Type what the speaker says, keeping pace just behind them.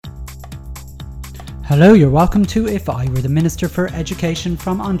Hello, you're welcome to If I Were the Minister for Education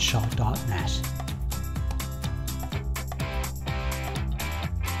from onshaw.net.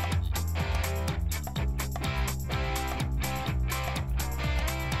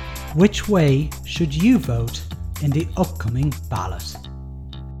 Which way should you vote in the upcoming ballot?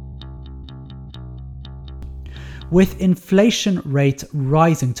 With inflation rates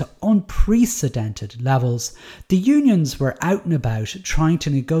rising to unprecedented levels, the unions were out and about trying to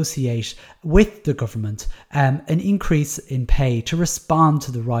negotiate with the government an increase in pay to respond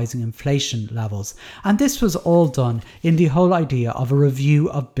to the rising inflation levels. And this was all done in the whole idea of a review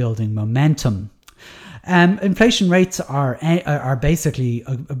of building momentum. Inflation rates are basically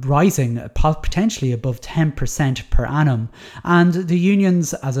rising potentially above 10% per annum, and the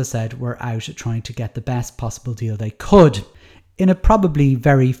unions, as I said, were out trying to get the best possible deal they could. In a probably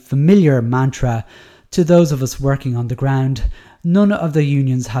very familiar mantra to those of us working on the ground, none of the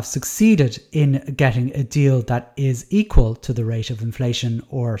unions have succeeded in getting a deal that is equal to the rate of inflation,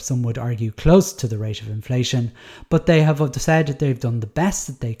 or some would argue close to the rate of inflation, but they have said they've done the best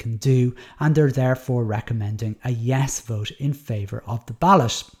that they can do, and they're therefore recommending a yes vote in favour of the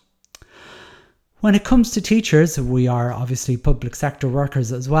ballot. When it comes to teachers, we are obviously public sector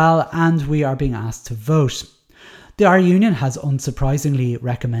workers as well, and we are being asked to vote. Our union has unsurprisingly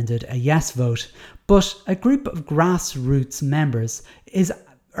recommended a yes vote, but a group of grassroots members is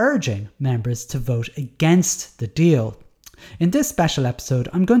urging members to vote against the deal. In this special episode,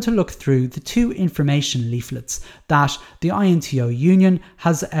 I'm going to look through the two information leaflets that the INTO union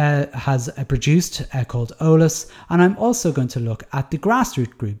has produced called OLAS, and I'm also going to look at the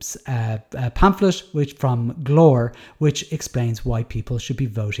grassroots group's pamphlet from Glór, which explains why people should be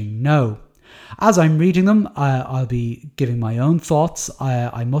voting no. As I'm reading them, I'll be giving my own thoughts.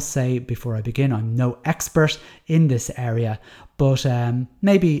 I must say before I begin, I'm no expert in this area, but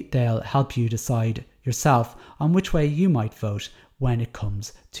maybe they'll help you decide yourself on which way you might vote when it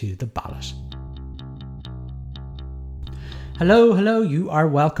comes to the ballot. Hello, you are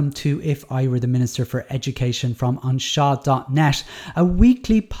welcome to If I Were the Minister for Education from onshaw.net, a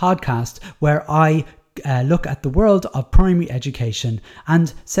weekly podcast where I look at the world of primary education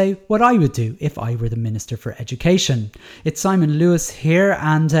and say what I would do if I were the Minister for Education. It's Simon Lewis here,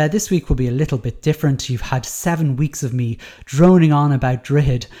 and this week will be a little bit different. You've had 7 weeks of me droning on about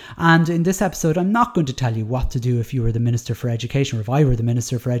Droichead, and in this episode I'm not going to tell you what to do if you were the Minister for Education, or if I were the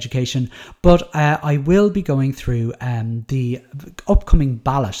Minister for Education, but I will be going through the upcoming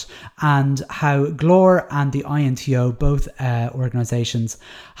ballot and how Glór and the INTO, both organisations,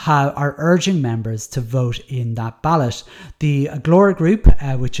 are urging members to vote in that ballot. The Glór group,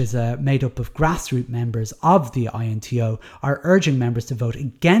 which is made up of grassroots members of the INTO, are urging members to vote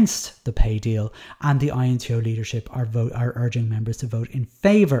against the pay deal, and the INTO leadership are urging members to vote in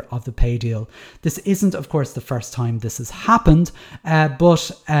favour of the pay deal. This isn't, of course, the first time this has happened,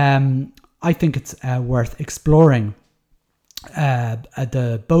 but I think it's worth exploring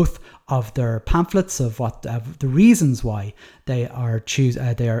both of their pamphlets of what the reasons why they are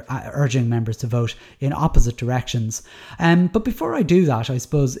urging members to vote in opposite directions. But before I do that, I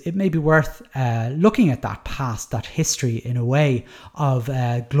suppose it may be worth looking at that past, that history in a way of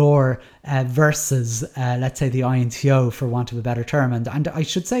Glór versus, let's say, the INTO, for want of a better term. And I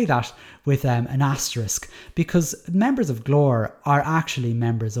should say that with an asterisk, because members of Glór are actually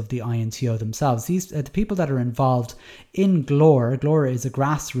members of the INTO themselves. These the people that are involved in Glór. Glór is a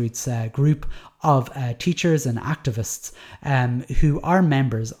grassroots group of teachers and activists who are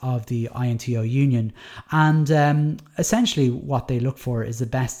members of the INTO union, and essentially what they look for is the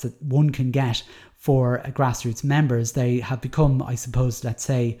best that one can get for grassroots members. They have become, I suppose, let's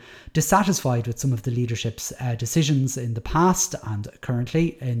say, dissatisfied with some of the leadership's decisions in the past and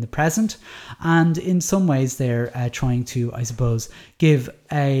currently in the present, and in some ways they're trying to, I suppose, give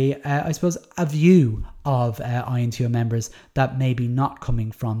a view of INTO members that may be not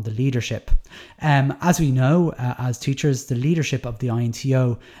coming from the leadership. As we know, as teachers, the leadership of the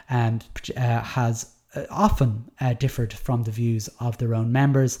INTO has often differed from the views of their own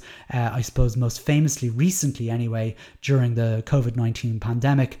members. I suppose most famously, recently anyway, during the COVID-19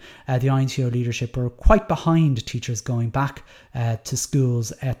 pandemic, the INTO leadership were quite behind teachers going back to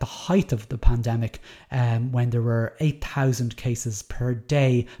schools at the height of the pandemic, when there were 8,000 cases per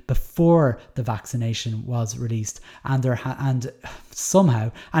day before the vaccination was released, and somehow,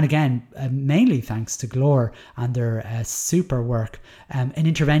 and again, mainly thanks to Glór and their super work, an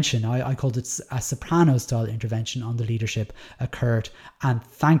intervention, I called it a soprano-style intervention on the leadership, occurred and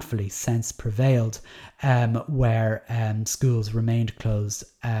thankfully since prevailed, where schools remained closed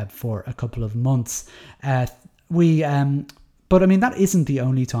for a couple of months. But I mean, that isn't the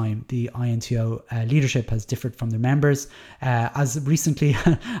only time the INTO leadership has differed from their members. As recently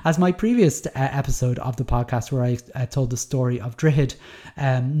as my previous episode of the podcast, where I told the story of Droichead,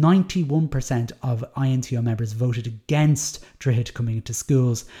 91% of INTO members voted against Droichead coming into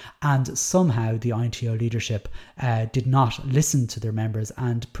schools, and somehow the INTO leadership did not listen to their members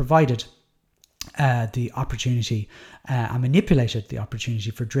and provided the opportunity and manipulated the opportunity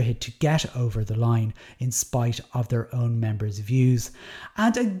for Droichead to get over the line in spite of their own members' views.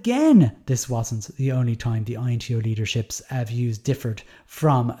 And again, this wasn't the only time the INTO leadership's views differed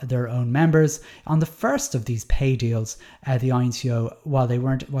from their own members. On the first of these pay deals, the INTO, while they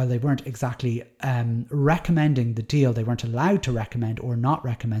weren't exactly recommending the deal, they weren't allowed to recommend or not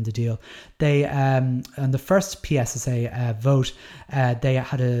recommend the deal. They on the first PSSA vote,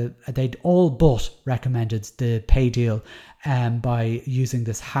 they'd all but recommended the pay deal by using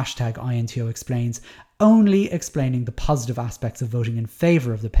this hashtag INTO explains, only explaining the positive aspects of voting in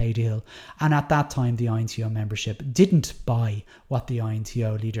favour of the pay deal. And at that time, the INTO membership didn't buy what the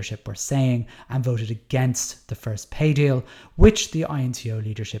INTO leadership were saying and voted against the first pay deal, which the INTO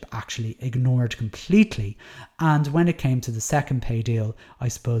leadership actually ignored completely. And when it came to the second pay deal, I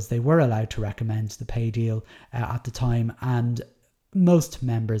suppose they were allowed to recommend the pay deal at the time, and most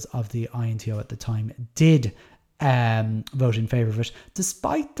members of the INTO at the time did vote in favour of it,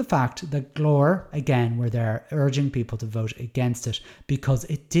 despite the fact that Glór, again, were there urging people to vote against it because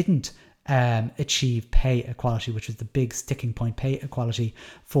it didn't achieve pay equality, which was the big sticking point, pay equality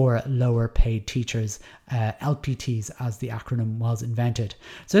for lower paid teachers, LPTs as the acronym was invented.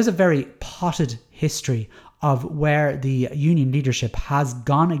 So there's a very potted history of where the union leadership has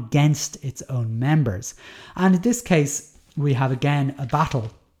gone against its own members. And in this case, we have again a battle,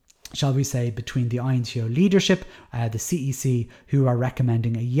 shall we say, between the INTO leadership, the CEC, who are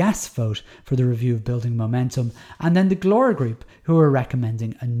recommending a yes vote for the review of building momentum, and then the Glór group, who are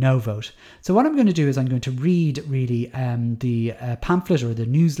recommending a no vote. So what I'm going to do is I'm going to read really the pamphlet or the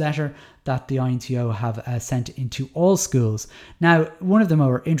newsletter that the INTO have sent into all schools. Now, one of the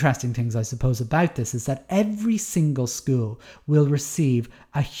more interesting things, I suppose, about this is that every single school will receive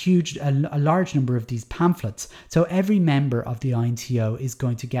a large number of these pamphlets. So every member of the INTO is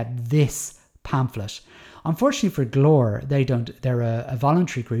going to get this pamphlet. Unfortunately for Glór, they're a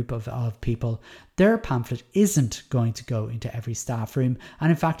voluntary group of people. Their pamphlet isn't going to go into every staff room, and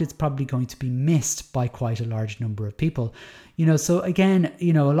in fact it's probably going to be missed by quite a large number of people. So again,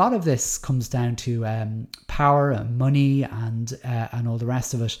 a lot of this comes down to power and money and all the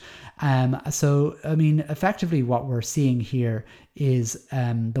rest of it. So I mean, effectively what we're seeing here is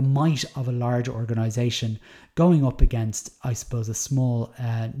the might of a large organization going up against, I suppose, a small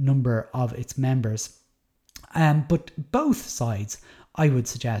number of its members. But both sides, I would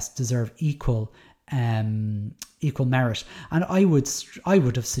suggest, deserve equal merit. And I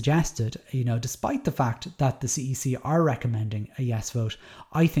would have suggested, despite the fact that the CEC are recommending a yes vote,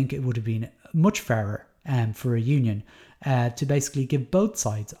 I think it would have been much fairer for a union to basically give both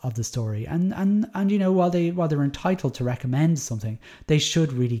sides of the story. And while they're entitled to recommend something, they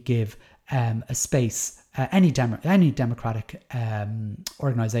should really give a space. Any democratic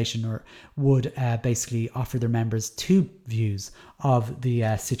organisation would basically offer their members two views of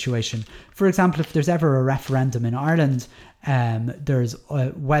the situation. For example, if there's ever a referendum in Ireland, there's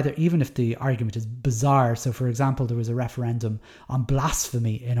whether, even if the argument is bizarre. So, for example, there was a referendum on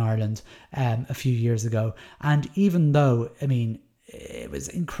blasphemy in Ireland a few years ago, and even though, I mean, it was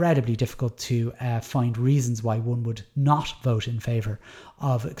incredibly difficult to find reasons why one would not vote in favour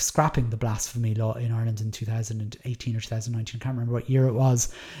of scrapping the blasphemy law in Ireland in 2018 or 2019. I can't remember what year it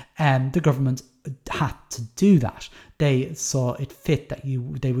was. The government had to do that. They saw it fit that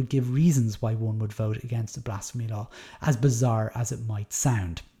they would give reasons why one would vote against the blasphemy law, as bizarre as it might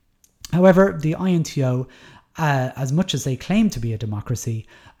sound. However, the INTO, as much as they claim to be a democracy,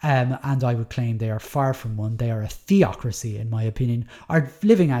 and I would claim they are far from one, they are a theocracy in my opinion, are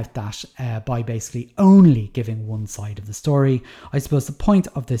living out that by basically only giving one side of the story. I suppose the point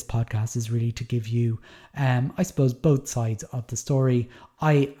of this podcast is really to give you, I suppose, both sides of the story.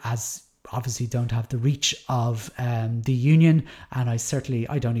 I obviously don't have the reach of the union, and I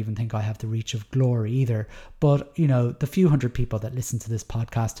don't even think I have the reach of Glór either. But the few hundred people that listen to this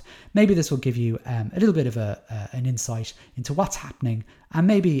podcast, maybe this will give you a little bit of an insight into what's happening, and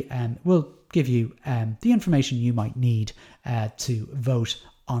maybe will give you the information you might need to vote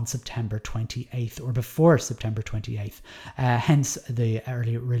on September 28th or before September 28th, hence the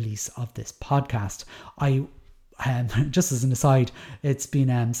early release of this podcast. I just as an aside, it's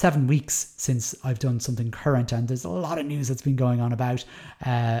been 7 weeks since I've done something current, and there's a lot of news that's been going on about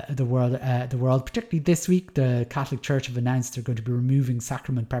the world. Particularly this week, the Catholic Church have announced they're going to be removing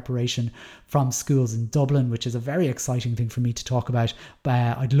sacrament preparation from schools in Dublin, which is a very exciting thing for me to talk about.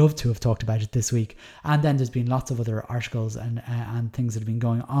 But I'd love to have talked about it this week. And then there's been lots of other articles and things that have been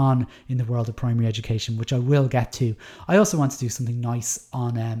going on in the world of primary education, which I will get to. I also want to do something nice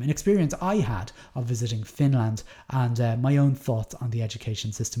on an experience I had of visiting Finland, and my own thoughts on the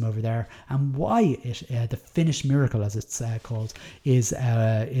education system over there, and why the Finnish miracle, as it's called, has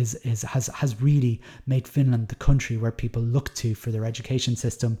really made Finland the country where people look to for their education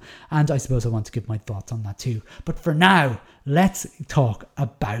system. And I suppose I want to give my thoughts on that too. But for now, let's talk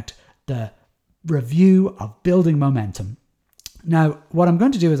about the review of Building Momentum. Now, what I'm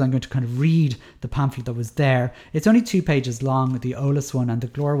going to do is I'm going to kind of read the pamphlet that was there. It's only 2 pages long, the Olus one, and the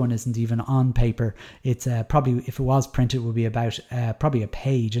Glór one isn't even on paper. It's probably, if it was printed, it would be about probably a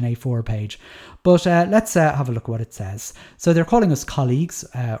page, an A4 page. But let's have a look at what it says. So they're calling us colleagues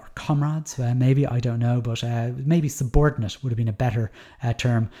or comrades, maybe, I don't know, but maybe subordinate would have been a better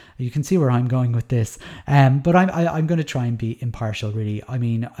term. You can see where I'm going with this. But I'm going to try and be impartial, really. I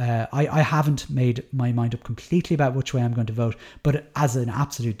mean, I haven't made my mind up completely about which way I'm going to vote. But as an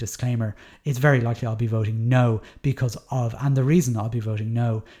absolute disclaimer, it's very likely I'll be voting no because of, and the reason I'll be voting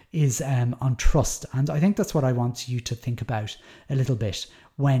no is on trust. And I think that's what I want you to think about a little bit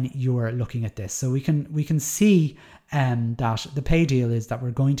when you're looking at this. So we can see that the pay deal is that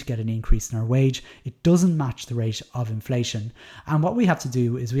we're going to get an increase in our wage. It doesn't match the rate of inflation. And what we have to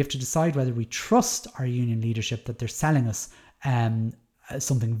do is we have to decide whether we trust our union leadership that they're selling us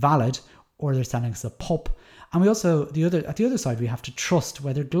something valid, or they're selling us a pup. And we also, at the other side, we have to trust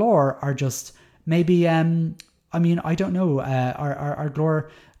whether Glór are just maybe, I don't know, are Glór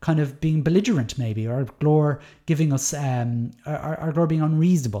kind of being belligerent maybe, or Glór giving us, are Glór being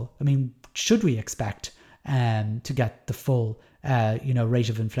unreasonable? I mean, should we expect to get the full, rate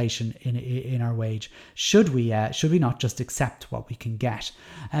of inflation in our wage? Should we not just accept what we can get?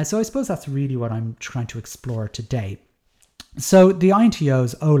 So I suppose that's really what I'm trying to explore today. So the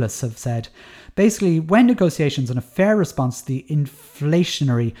INTO's Olus have said, basically, when negotiations on a fair response to the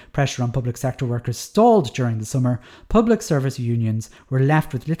inflationary pressure on public sector workers stalled during the summer, public service unions were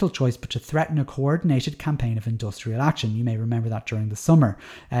left with little choice but to threaten a coordinated campaign of industrial action. You may remember that during the summer.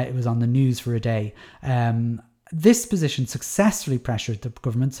 It was on the news for a day. This position successfully pressured the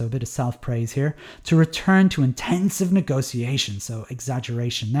government, so a bit of self-praise here, to return to intensive negotiations, so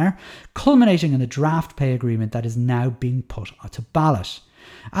exaggeration there, culminating in a draft pay agreement that is now being put to ballot.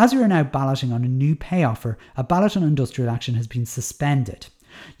 As we are now balloting on a new pay offer, a ballot on industrial action has been suspended.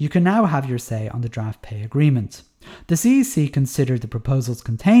 You can now have your say on the draft pay agreement. The CEC considered the proposals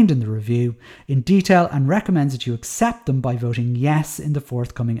contained in the review in detail and recommends that you accept them by voting yes in the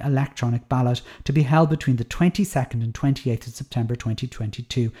forthcoming electronic ballot to be held between the 22nd and 28th of September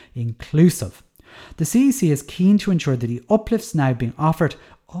 2022 inclusive. The CEC is keen to ensure that the uplifts now being offered,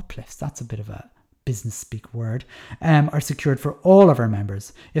 uplifts, that's a bit of a business speak word, are secured for all of our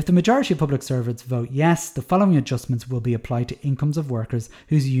members. If the majority of public servants vote yes, the following adjustments will be applied to incomes of workers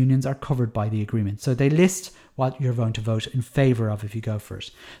whose unions are covered by the agreement. So they list what you're going to vote in favour of if you go for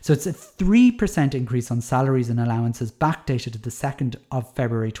it. So it's a 3% increase on salaries and allowances backdated to the 2nd of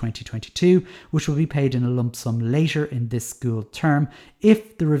February 2022, which will be paid in a lump sum later in this school term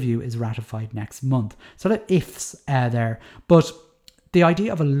if the review is ratified next month. So the ifs there. But the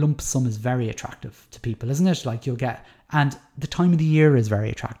idea of a lump sum is very attractive to people, isn't it? Like you'll get, and the time of the year is very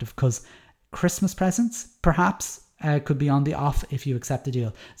attractive because Christmas presents perhaps could be on the off if you accept the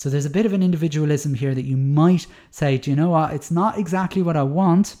deal. So there's a bit of an individualism here that you might say, do you know what? It's not exactly what I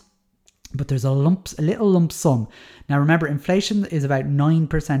want, but there's a little lump sum. Now remember, inflation is about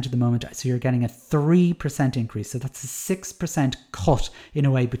 9% at the moment, so you're getting a 3% increase. So that's a 6% cut in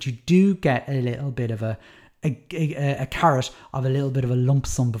a way, but you do get a little bit of a carrot of a little bit of a lump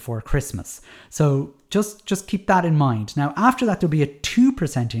sum before Christmas. So just keep that in mind. Now, after that, there'll be a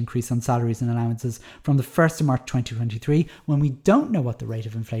 2% increase on salaries and allowances from the 1st of March 2023, when we don't know what the rate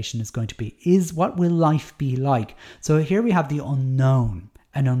of inflation is going to be. What will life be like? So here we have the unknown.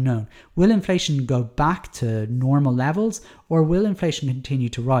 An unknown. Will inflation go back to normal levels, or will inflation continue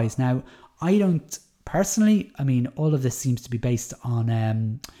to rise? Now, I don't personally, all of this seems to be based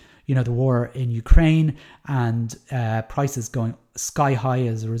on the war in Ukraine and prices going sky high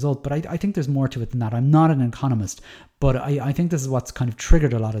as a result. But I think there's more to it than that. I'm not an economist, but I think this is what's kind of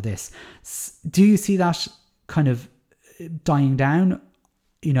triggered a lot of this. Do you see that kind of dying down?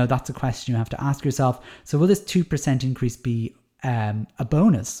 That's a question you have to ask yourself. So will this 2% increase be a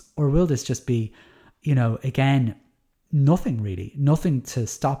bonus, or will this just be again, nothing to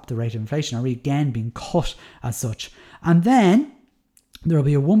stop the rate of inflation, are we again being cut as such. And then there will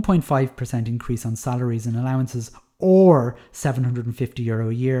be a 1.5% increase on salaries and allowances, or €750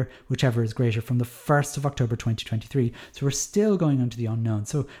 a year, whichever is greater, from the 1st of October 2023. So we're still going into the unknown.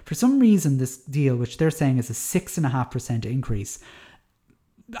 So for some reason, this deal, which they're saying is a 6.5% increase,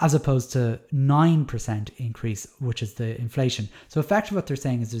 as opposed to 9% increase, which is the inflation. So effectively what they're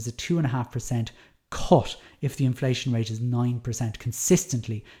saying is there's a 2.5% cut if the inflation rate is 9%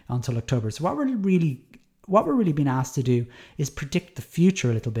 consistently until October. So what we're really being asked to do is predict the future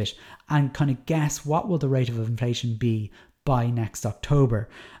a little bit and kind of guess what will the rate of inflation be by next October.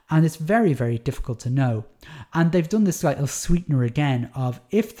 And it's very, very difficult to know. And they've done this little sweetener again of,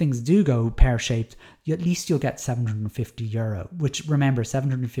 if things do go pear-shaped, at least you'll get €750, which, remember,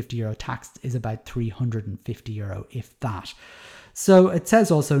 €750 taxed is about €350, if that. So it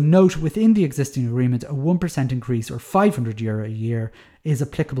says also, note within the existing agreement, a 1% increase or €500 a year is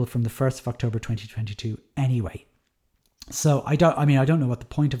applicable from the 1st of October 2022 anyway. So I don't know what the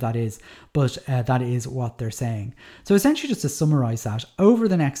point of that is, but that is what they're saying. So essentially, just to summarize that, over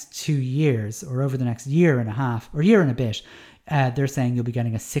the next 2 years, or over the next year and a half, or year and a bit, they're saying you'll be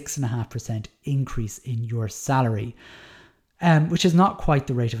getting a 6.5% increase in your salary. Which is not quite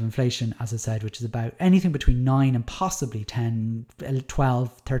the rate of inflation, as I said, which is about anything between 9 and possibly 10,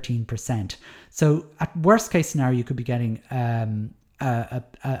 12, 13%. So at worst case scenario, you could be getting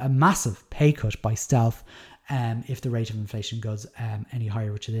a massive pay cut by stealth if the rate of inflation goes any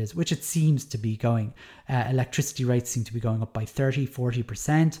higher, which it seems to be going. Electricity rates seem to be going up by 30,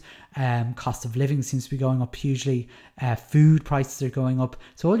 40%. Cost of living seems to be going up hugely. Food prices are going up.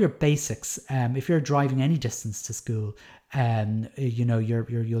 So all your basics, if you're driving any distance to school,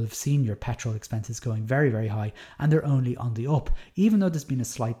 you'll have seen your petrol expenses going very, very high, and they're only on the up, even though there's been a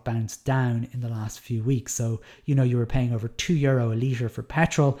slight bounce down in the last few weeks. So, you were paying over €2 a litre for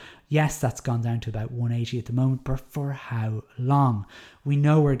petrol. Yes, that's gone down to about 180 at the moment, but for how long? We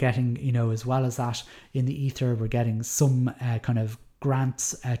know we're getting, as well as that in the ether, we're getting some kind of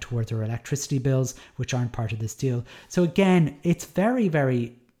grants towards our electricity bills, which aren't part of this deal. So again, it's very,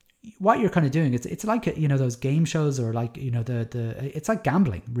 very, what you're kind of doing, it's like, those game shows, or like, it's like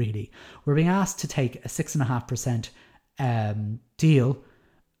gambling, really. We're being asked to take a 6.5% deal,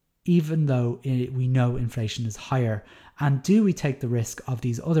 even though we know inflation is higher. And do we take the risk of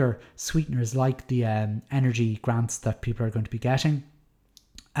these other sweeteners, like the energy grants that people are going to be getting?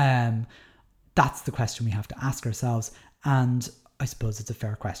 That's the question we have to ask ourselves. And I suppose it's a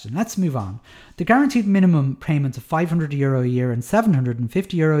fair question. Let's move on. The guaranteed minimum payments of €500 a year and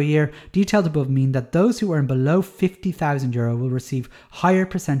 €750 a year detailed above mean that those who earn below €50,000 will receive higher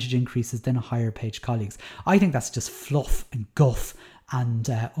percentage increases than higher paid colleagues. I think that's just fluff and guff and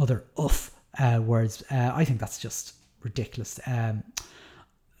other words. I think that's just ridiculous. I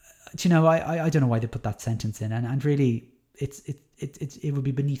don't know why they put that sentence in, and really it would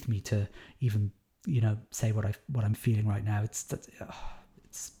be beneath me to even say what I'm feeling right now. It's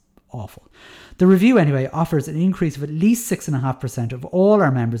awful. The review anyway offers an increase of at least 6.5% of all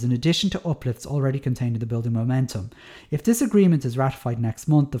our members, in addition to uplifts already contained in the building momentum. If this agreement is ratified next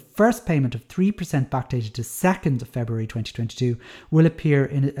month, the first payment of 3% backdated to 2nd of February 2022 will appear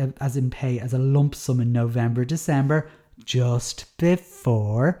as in pay as a lump sum in November, December, just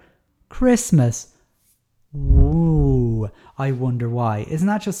before Christmas. Ooh, I wonder why. Isn't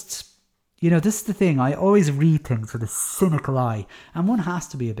that just... this is the thing. I always read things with a cynical eye, and one has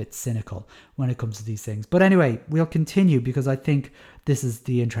to be a bit cynical when it comes to these things. But anyway, we'll continue because I think this is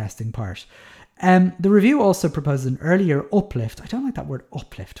the interesting part. The review also proposes an earlier uplift. I don't like that word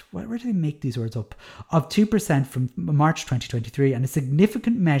uplift. Where do they make these words up? Of 2% from March 2023, and a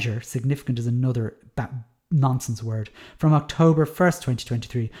significant measure, significant is another nonsense word, from October 1st,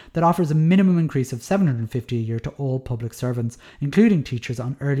 2023, that offers a minimum increase of $750 a year to all public servants, including teachers,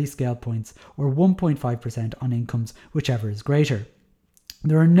 on early scale points, or 1.5% on incomes, whichever is greater.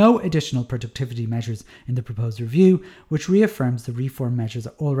 There are no additional productivity measures in the proposed review, which reaffirms the reform measures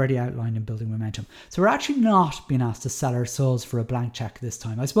already outlined in Building Momentum. So we're actually not being asked to sell our souls for a blank check this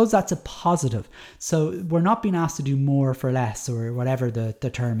time. I suppose that's a positive. So we're not being asked to do more for less, or whatever the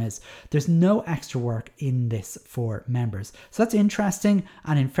term is. There's no extra work in this for members. So that's interesting.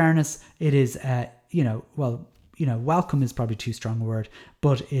 And in fairness, it is, welcome is probably too strong a word,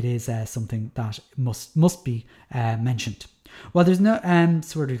 but it is something that must be mentioned. While there's no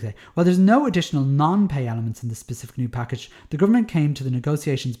additional non-pay elements in the specific new package, the government came to the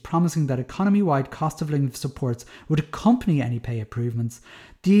negotiations promising that economy-wide cost of living supports would accompany any pay improvements.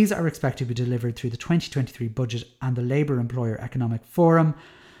 These are expected to be delivered through the 2023 budget and the Labour Employer Economic Forum.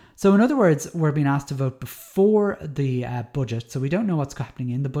 So in other words, we're being asked to vote before the budget. So we don't know what's happening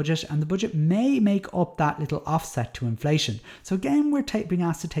in the budget, and the budget may make up that little offset to inflation. So again, we're being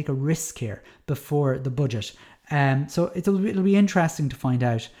asked to take a risk here before the budget. So it'll be interesting to find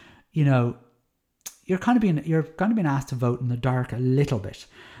out, you're kind of being asked to vote in the dark a little bit.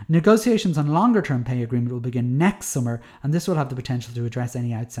 Negotiations on longer term pay agreement will begin next summer, and this will have the potential to address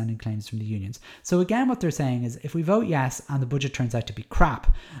any outstanding claims from the unions. So again, what they're saying is if we vote yes and the budget turns out to be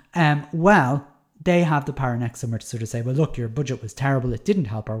crap, they have the power next summer to sort of say, well, look, your budget was terrible. It didn't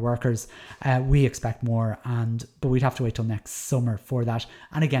help our workers. We expect more, but we'd have to wait till next summer for that.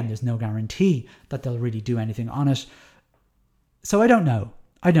 And again, there's no guarantee that they'll really do anything on it. So I don't know.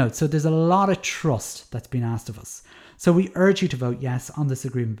 So there's a lot of trust that's been asked of us. So we urge you to vote yes on this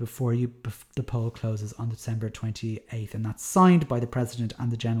agreement before the poll closes on December 28th. And that's signed by the President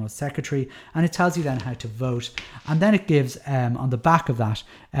and the General Secretary. And it tells you then how to vote. And then it gives, on the back of that,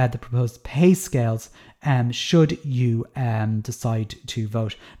 the proposed pay scales, should you decide to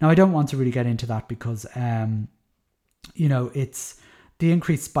vote. Now, I don't want to really get into that because, it's the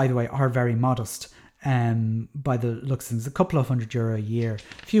increase, by the way, are very modest. By the looks of things, a couple of €100 a year,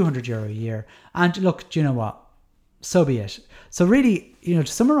 a few €100 a year. And look, do you know what? So be it. So really, to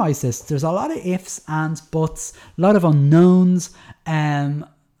summarize this, there's a lot of ifs, ands, buts, a lot of unknowns. And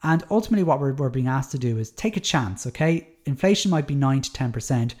ultimately what we're being asked to do is take a chance, okay? Inflation might be 9 to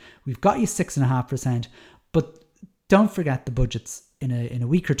 10%. We've got you 6.5%, but don't forget the budget's in a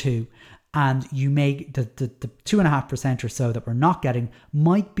week or two. And you may, the 2.5% or so that we're not getting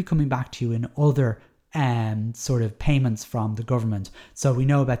might be coming back to you in other sort of payments from the government. So we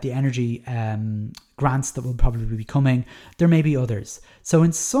know about the energy grants that will probably be coming. There may be others. So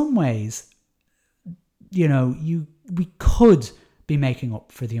in some ways, we could be making up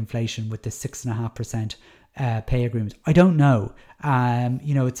for the inflation with this 6.5% pay agreement. I don't know.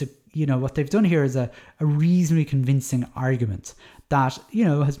 What they've done here is a reasonably convincing argument that,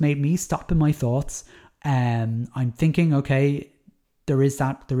 has made me stop in my thoughts. I'm thinking, okay, there is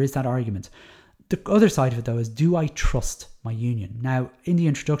that argument. The other side of it, though, is do I trust my union? Now, in the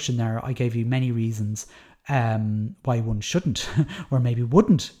introduction there, I gave you many reasons why one shouldn't or maybe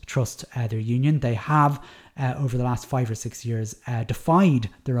wouldn't trust their union. They have, over the last 5 or 6 years, defied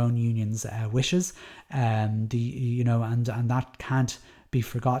their own union's wishes, and that can't be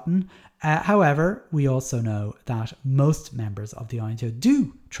forgotten. However, we also know that most members of the INTO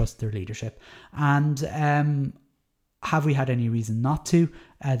do trust their leadership, and have we had any reason not to?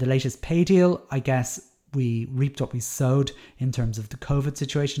 The latest pay deal, I guess we reaped what we sowed in terms of the COVID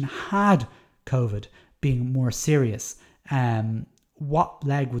situation. Had COVID being more serious, what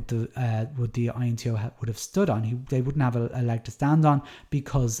leg would the INTO would have stood on? They wouldn't have a leg to stand on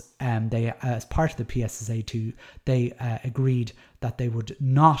because they, as part of the PSSA2, they agreed that they would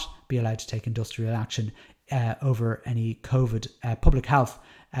not be allowed to take industrial action over any COVID public health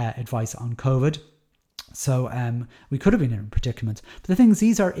advice on COVID. So we could have been in a predicament. But the thing is,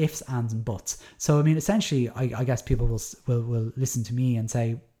 these are ifs, ands, and buts. So I mean, essentially, I guess people will listen to me and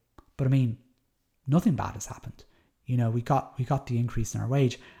say, but I mean, nothing bad has happened. We got the increase in our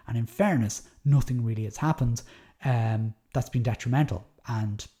wage, and in fairness, nothing really has happened that's been detrimental.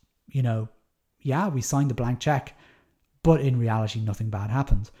 And we signed the blank check, but in reality, nothing bad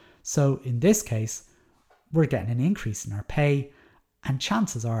happened. So in this case, we're getting an increase in our pay, and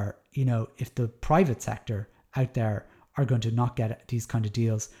chances are, if the private sector out there are going to not get these kind of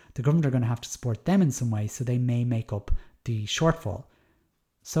deals, the government are going to have to support them in some way, so they may make up the shortfall.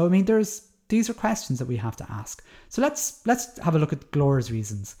 So I mean, these are questions that we have to ask. So let's have a look at Glór's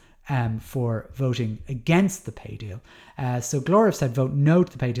reasons for voting against the pay deal. So Glór have said vote no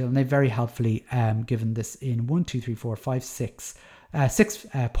to the pay deal, and they've very helpfully given this in 6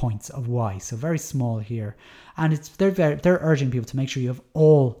 points of why. So very small here, and they're urging people to make sure you have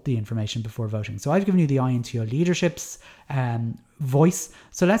all the information before voting. So I've given you the INTO leadership's voice.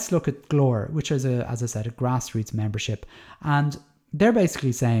 So let's look at Glór, which is as I said, a grassroots membership, and they're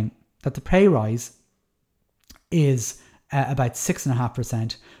basically saying that the pay rise is about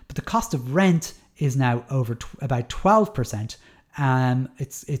 6.5%, but the cost of rent is now over about 12%.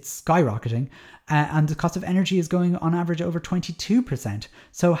 It's skyrocketing, and the cost of energy is going on average over 22%.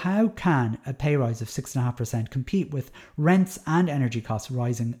 So how can a pay rise of 6.5% compete with rents and energy costs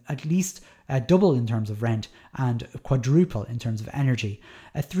rising at least double in terms of rent and quadruple in terms of energy?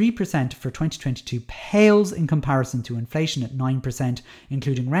 A 3% for 2022 pales in comparison to inflation at 9%,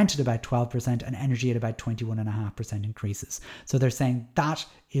 including rent at about 12% and energy at about 21.5% increases. So they're saying that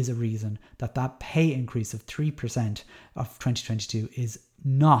is a reason that pay increase of 3% of 2022 is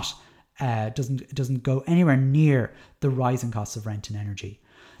not doesn't go anywhere near the rising costs of rent and energy.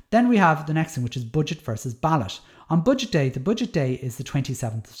 Then we have the next thing, which is budget versus ballot. On budget day, the budget day is the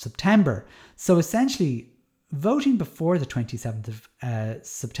 27th of September. So essentially, voting before the 27th of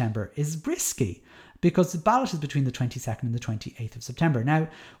September is risky because the ballot is between the 22nd and the 28th of September. Now,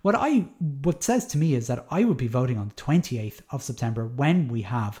 what says to me is that I would be voting on the 28th of September when we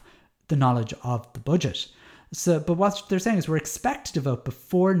have the knowledge of the budget. But what they're saying is we're expected to vote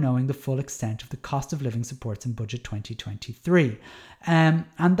before knowing the full extent of the cost of living supports in budget 2023. And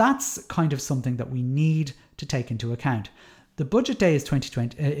that's kind of something that we need to take into account. The budget day is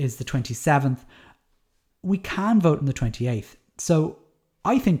the 27th. We can vote on the 28th. So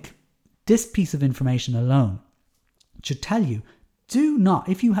I think this piece of information alone should tell you, do not,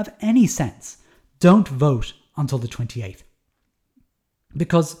 if you have any sense, don't vote until the 28th.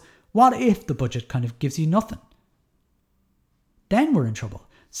 Because what if the budget kind of gives you nothing? Then we're in trouble.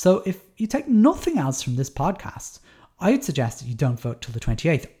 So if you take nothing else from this podcast, I would suggest that you don't vote till the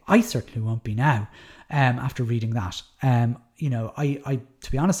 28th. I certainly won't be now after reading that. I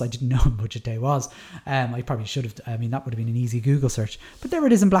to be honest, I didn't know when budget day was. I probably should have. I mean, that would have been an easy Google search. But there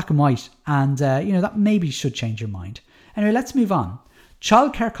it is in black and white. And, that maybe should change your mind. Anyway, let's move on.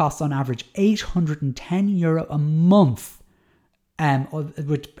 Childcare costs on average €810 a month.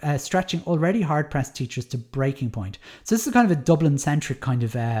 With stretching already hard-pressed teachers to breaking point. So this is kind of a Dublin-centric kind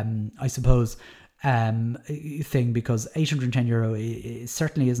of, I suppose, thing, because €810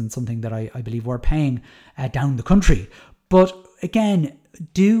 certainly isn't something that I believe we're paying down the country. But again,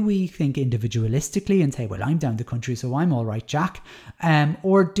 do we think individualistically and say, well, I'm down the country, so I'm all right, Jack?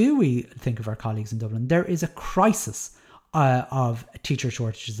 Or do we think of our colleagues in Dublin? There is a crisis of teacher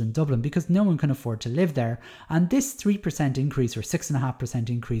shortages in Dublin because no one can afford to live there, and this 3% increase or 6.5%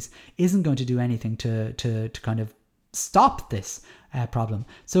 increase isn't going to do anything to kind of stop this problem.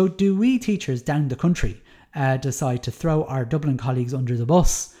 So do we teachers down the country decide to throw our Dublin colleagues under the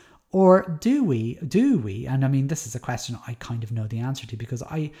bus, or do we, and I mean, this is a question I kind of know the answer to, because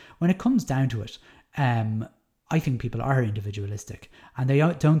when it comes down to it, I think people are individualistic and they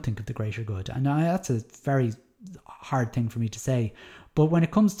don't think of the greater good, and that's a very hard thing for me to say. But when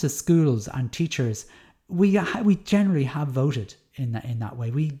it comes to schools and teachers, we generally have voted in that way.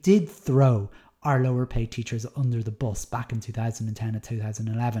 We did throw our lower paid teachers under the bus back in 2010 and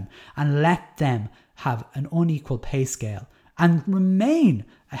 2011 and let them have an unequal pay scale, and remain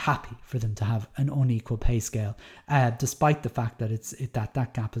happy for them to have an unequal pay scale, despite the fact that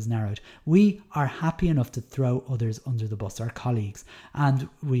that gap is narrowed. We are happy enough to throw others under the bus, our colleagues, and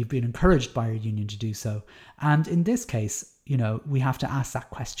we've been encouraged by our union to do so. And in this case, we have to ask that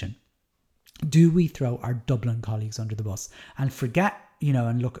question. Do we throw our Dublin colleagues under the bus and forget,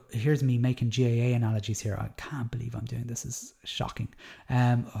 and look, here's me making GAA analogies here. I can't believe I'm doing this. It's shocking.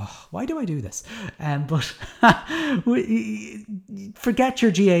 Why do I do this? But forget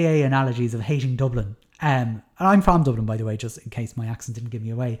your GAA analogies of hating Dublin. And I'm from Dublin, by the way, just in case my accent didn't give me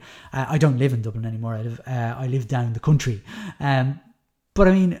away. I don't live in Dublin anymore. I live down the country. But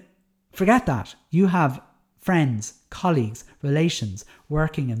I mean, forget that. You have friends, colleagues, relations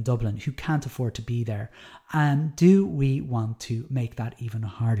working in Dublin who can't afford to be there. And do we want to make that even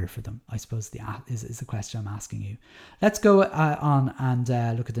harder for them? I suppose is the question I'm asking you. Let's go on and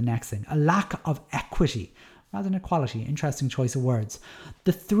look at the next thing. A lack of equity rather than equality. Interesting choice of words.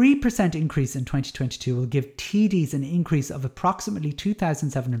 The 3% increase in 2022 will give TDs an increase of approximately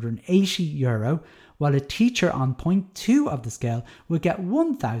 €2,780, while a teacher on point 2 of the scale will get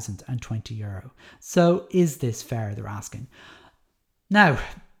 €1,020. So is this fair, they're asking. Now,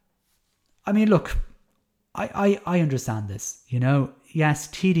 I mean, look, I understand this, Yes,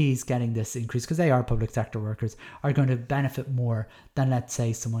 TDs getting this increase, because they are public sector workers, are going to benefit more than, let's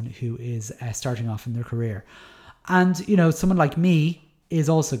say, someone who is starting off in their career. And, someone like me is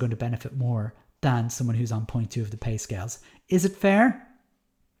also going to benefit more than someone who's on point 2 of the pay scales. Is it fair?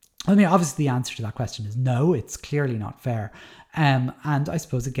 I mean, obviously the answer to that question is no, it's clearly not fair. And I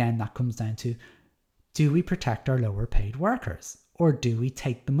suppose, again, that comes down to, do we protect our lower paid workers, or do we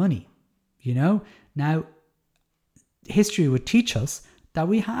take the money? Now, history would teach us that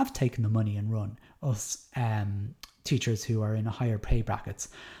we have taken the money and run us teachers who are in higher pay brackets.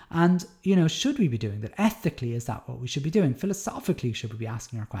 And, should we be doing that? Ethically, is that what we should be doing? Philosophically, should we be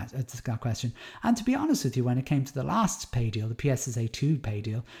asking that question? And to be honest with you, when it came to the last pay deal, the PSSA 2 pay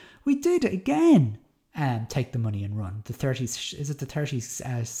deal, we did again take the money and run. The 30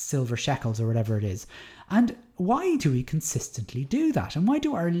 silver shekels or whatever it is. And why do we consistently do that? And why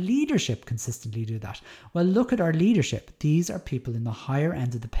do our leadership consistently do that? Well, look at our leadership. These are people in the higher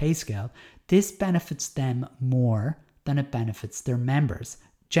end of the pay scale. This benefits them more than it benefits their members,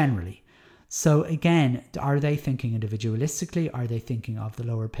 generally. So again, are they thinking individualistically? Are they thinking of the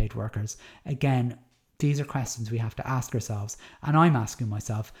lower paid workers? Again, these are questions we have to ask ourselves, and I'm asking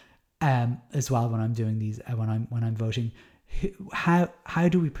myself as well when I'm doing these, when I'm voting. How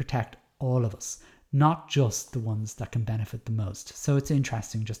do we protect all of us, not just the ones that can benefit the most? So it's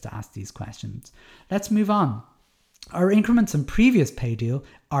interesting just to ask these questions. Let's move on. Our increments in previous pay deal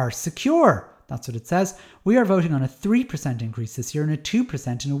are secure. That's what it says. We are voting on a 3% increase this year and a 2%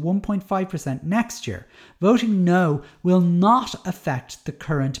 and a 1.5% next year. Voting no will not affect the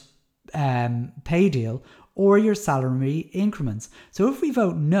current pay deal or your salary increments. So if we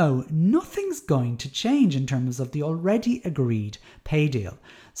vote no, nothing's going to change in terms of the already agreed pay deal.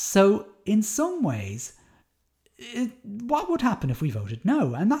 So in some ways, what would happen if we voted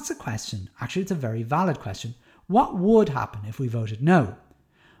no? And that's a question. Actually, it's a very valid question. What would happen if we voted no?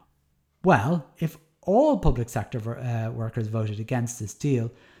 Well, if all public sector workers voted against this deal,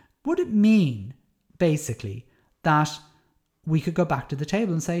 would it mean basically that we could go back to the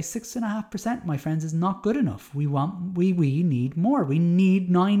table and say 6.5%, my friends, is not good enough. We need more. We need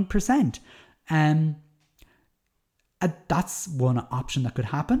 9%. That's one option that could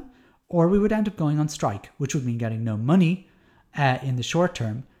happen. Or we would end up going on strike, which would mean getting no money in the short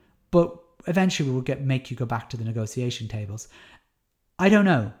term, but eventually we would make you go back to the negotiation tables. I don't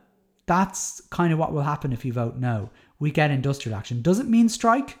know. That's kind of what will happen if you vote no. We get industrial action. Does it mean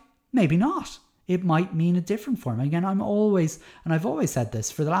strike? Maybe not. It might mean a different form. Again, I've always said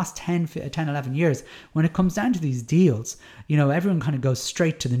this for the last 10, 11 years, when it comes down to these deals, everyone kind of goes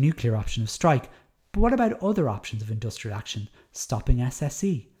straight to the nuclear option of strike. But what about other options of industrial action? Stopping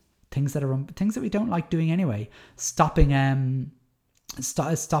SSE, things that we don't like doing anyway. Stopping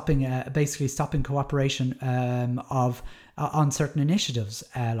cooperation on certain initiatives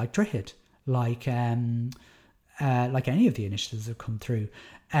like DRIHID, like any of the initiatives that come through.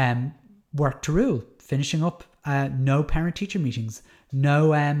 Work to rule, finishing up, no parent-teacher meetings,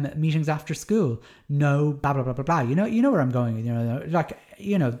 no meetings after school, no blah blah blah blah blah. You know where I'm going.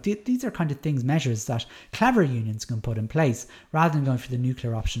 These are kind of measures that clever unions can put in place rather than going for the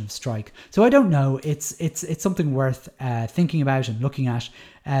nuclear option of strike. So I don't know. It's something worth thinking about and looking at.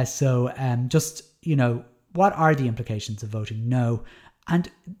 What are the implications of voting no?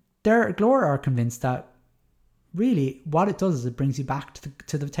 And Glór are convinced that really what it does is it brings you back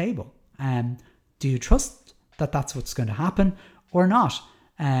to the table. Do you trust that that's what's going to happen or not?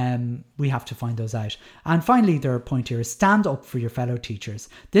 We have to find those out. And finally, their point here is stand up for your fellow teachers.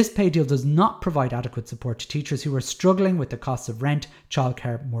 This pay deal does not provide adequate support to teachers who are struggling with the costs of rent,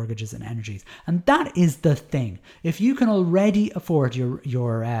 childcare, mortgages and energies. And that is the thing. If you can already afford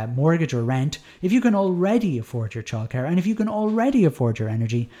your mortgage or rent, if you can already afford your childcare, and if you can already afford your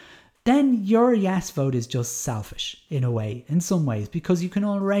energy, then your yes vote is just selfish in some ways, because you can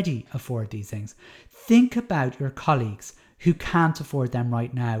already afford these things. Think about your colleagues who can't afford them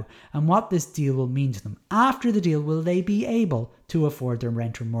right now and what this deal will mean to them. After the deal, will they be able to afford their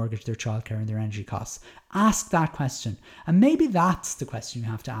rent or mortgage, their childcare and their energy costs? Ask that question. And maybe that's the question you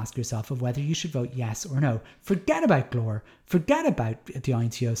have to ask yourself of whether you should vote yes or no. Forget about Glór. Forget about the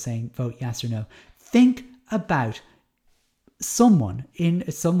INTO saying vote yes or no. Think about someone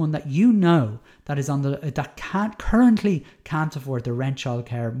that that is that currently can't afford their rent,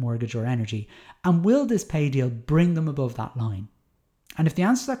 childcare, mortgage or energy, and will this pay deal bring them above that line? And if the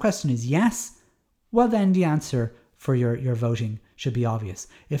answer to that question is yes, well then the answer for your voting should be obvious.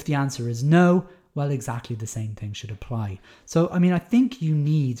 If the answer is no, well exactly the same thing should apply. So I think you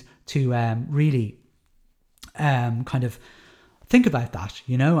need to really kind of think about that,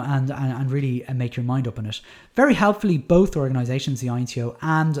 and really make your mind up on it. Very helpfully, both organisations, the INTO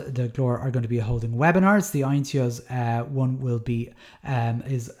and the Glór, are going to be holding webinars. The INTO's one will be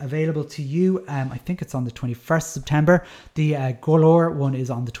is available to you. I think it's on the 21st September. The Glór one is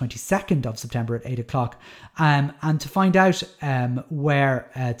on the 22nd of September at 8 o'clock. And to find out where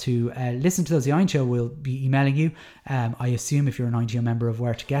to listen to those, the INTO will be emailing you. I assume if you're an INTO member, of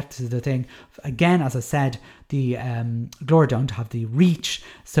where to get to the thing. Again, as I said, the Glór don't have the reach.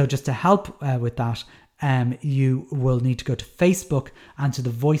 So just to help with that, you will need to go to Facebook and to the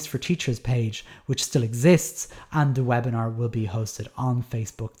Voice for Teachers page, which still exists, and the webinar will be hosted on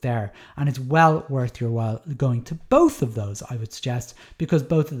Facebook there. And it's well worth your while going to both of those, I would suggest, because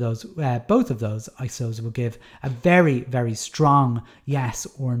both of those, I suppose, will give a very, very strong yes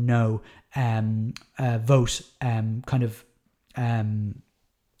or no vote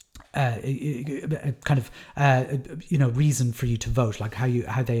reason for you to vote, like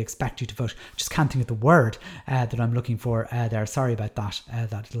how they expect you to vote. Just can't think of the word that I'm looking for there. Sorry about that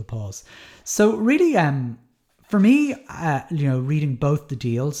little pause. So really For me, reading both the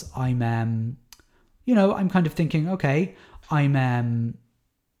deals, I'm kind of thinking, okay,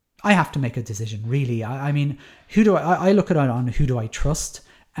 I have to make a decision, really. I mean, I look at it on who do I trust?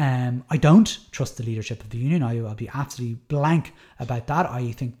 I don't trust the leadership of the union. I'll be absolutely blank about that.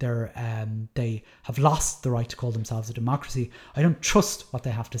 I think they have lost the right to call themselves a democracy. I don't trust what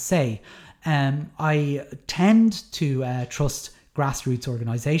they have to say. I tend to trust grassroots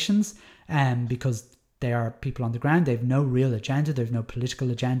organisations because they are people on the ground. They have no real agenda. There's no political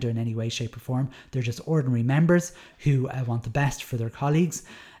agenda in any way, shape or form. They're just ordinary members who want the best for their colleagues.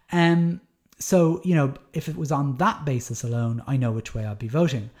 So, if it was on that basis alone, I know which way I'd be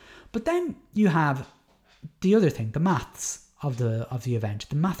voting. But then you have the other thing, the maths of the event,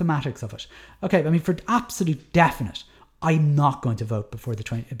 the mathematics of it. Okay, I mean, for absolute definite, I'm not going to vote before the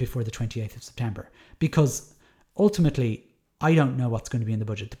 28th of September because ultimately I don't know what's going to be in the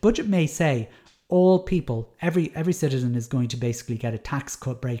budget. The budget may say all people, every citizen is going to basically get a tax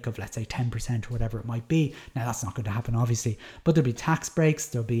cut break of, let's say, 10% or whatever it might be. Now, that's not going to happen, obviously, but there'll be tax breaks,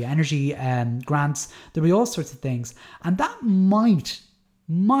 there'll be energy grants, there'll be all sorts of things. And that might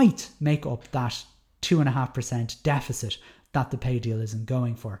make up that 2.5% deficit that the pay deal isn't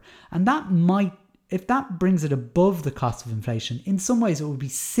going for. And that might, if that brings it above the cost of inflation, in some ways it would be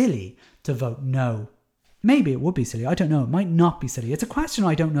silly to vote no. Maybe it would be silly. I don't know. It might not be silly. It's a question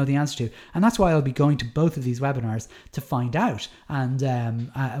I don't know the answer to. And that's why I'll be going to both of these webinars to find out and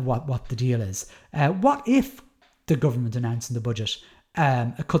what the deal is. What if the government announced in the budget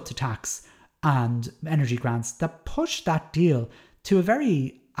a cut to tax and energy grants that push that deal to a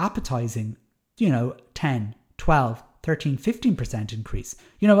very appetizing, 10, 12, 13, 15% increase?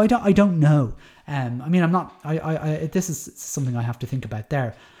 I don't know. This is something I have to think about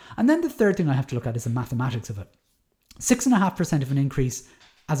there. And then the third thing I have to look at is the mathematics of it. 6.5% of an increase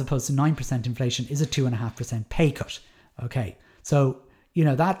as opposed to 9% inflation is a 2.5% pay cut. Okay, so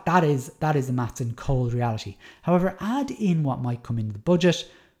that is the maths in cold reality. However, add in what might come into the budget,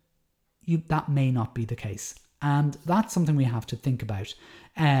 that may not be the case. And that's something we have to think about.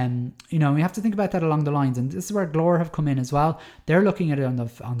 We have to think about that along the lines, and this is where Glór have come in as well. They're looking at it on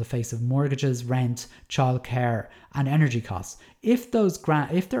the face of mortgages, rent, childcare, and energy costs. If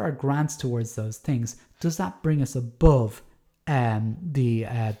there are grants towards those things, does that bring us above the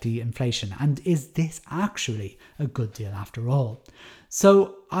inflation? And is this actually a good deal after all?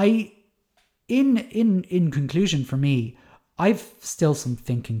 So in conclusion, for me, I've still some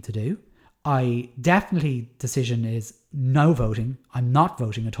thinking to do. Decision is no voting. I'm not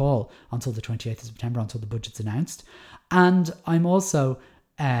voting at all until the 28th of September, until the budget's announced. And I'm also,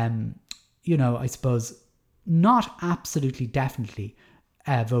 I suppose, not absolutely definitely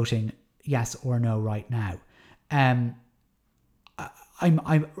voting yes or no right now.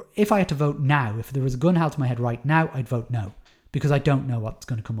 If I had to vote now, if there was a gun held to my head right now, I'd vote no, because I don't know what's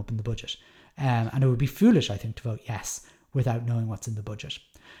going to come up in the budget. And it would be foolish, I think, to vote yes without knowing what's in the budget.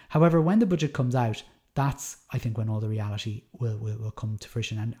 However, when the budget comes out, that's, I think, when all the reality will come to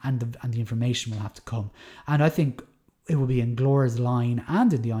fruition and the information will have to come. And I think it will be in Glór's line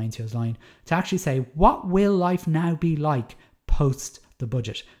and in the INTO's line to actually say, what will life now be like post the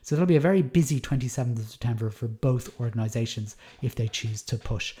budget? So it'll be a very busy 27th of September for both organisations if they choose to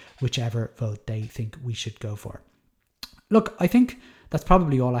push whichever vote they think we should go for. Look, I think that's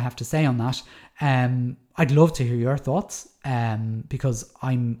probably all I have to say on that. I'd love to hear your thoughts because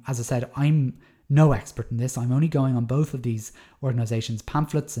I'm no expert in this. I'm only going on both of these organisations'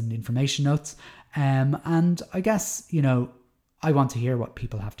 pamphlets and information notes. And I guess, I want to hear what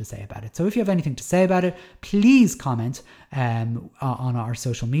people have to say about it. So if you have anything to say about it, please comment on our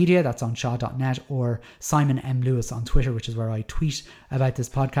social media. That's on shaw.net or Simon M. Lewis on Twitter, which is where I tweet about this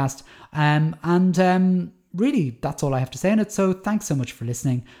podcast. Really, that's all I have to say on it. So thanks so much for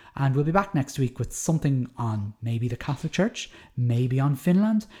listening. And we'll be back next week with something on maybe the Catholic Church, maybe on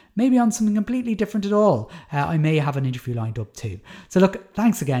Finland, maybe on something completely different at all. I may have an interview lined up too. So look,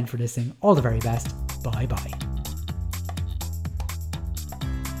 thanks again for listening. All the very best. Bye bye.